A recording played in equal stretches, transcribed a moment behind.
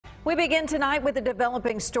We begin tonight with a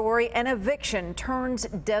developing story. An eviction turns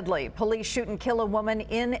deadly. Police shoot and kill a woman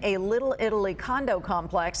in a Little Italy condo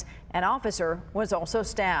complex. An officer was also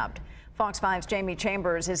stabbed. Fox 5's Jamie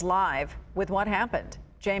Chambers is live with what happened.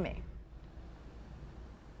 Jamie.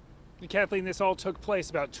 Kathleen, this all took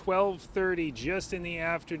place about 12:30 just in the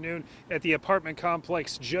afternoon at the apartment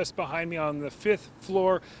complex just behind me on the 5th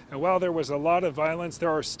floor. And while there was a lot of violence,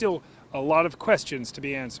 there are still a lot of questions to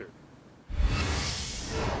be answered.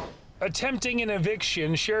 Attempting an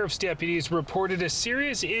eviction, sheriff's deputies reported a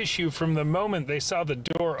serious issue from the moment they saw the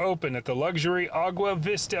door open at the luxury Agua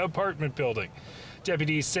Vista apartment building.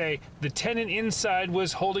 Deputies say the tenant inside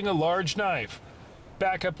was holding a large knife.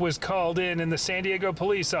 Backup was called in and the San Diego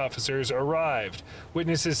police officers arrived.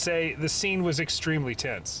 Witnesses say the scene was extremely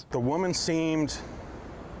tense. The woman seemed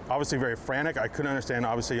obviously very frantic. I couldn't understand.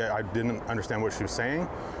 Obviously, I didn't understand what she was saying.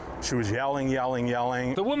 She was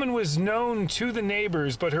yelling. The woman was known to the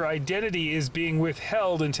neighbors, but her identity is being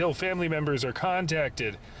withheld until family members are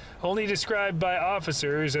contacted. Only described by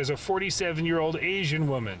officers as a 47-year-old Asian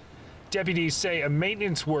woman. Deputies say a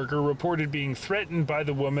maintenance worker reported being threatened by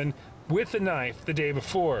the woman with a knife the day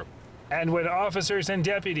before. And when officers and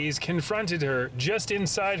deputies confronted her just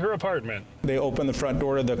inside her apartment. They opened the front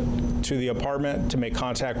door to the apartment to make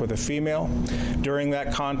contact with a female. During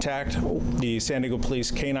that contact, the San Diego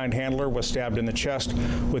Police canine handler was stabbed in the chest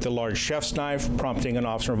with a large chef's knife, prompting an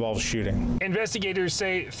officer-involved shooting. Investigators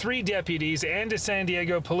say 3 deputies and a San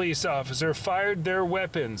Diego police officer fired their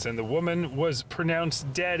weapons, and the woman was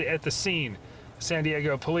pronounced dead at the scene. San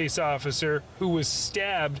Diego police officer who was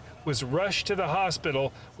stabbed was rushed to the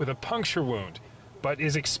hospital with a puncture wound, but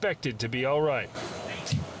is expected to be all right.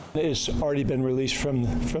 It's already been released from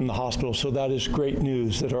the hospital, so that is great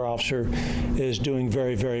news that our officer is doing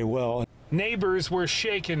very, very well. Neighbors were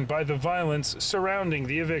shaken by the violence surrounding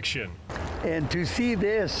the eviction. And to see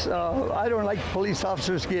this, I don't like police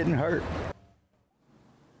officers getting hurt.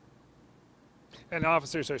 And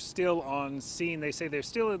officers are still on scene. They say they're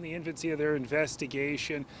still in the infancy of their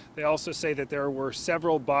investigation. They also say that there were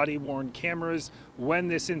several body-worn cameras when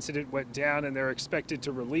this incident went down, and they're expected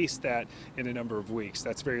to release that in a number of weeks.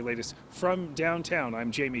 That's very latest from downtown.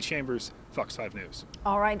 I'm Jamie Chambers, Fox 5 News.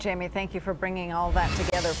 All right, Jamie, thank you for bringing all that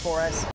together for us.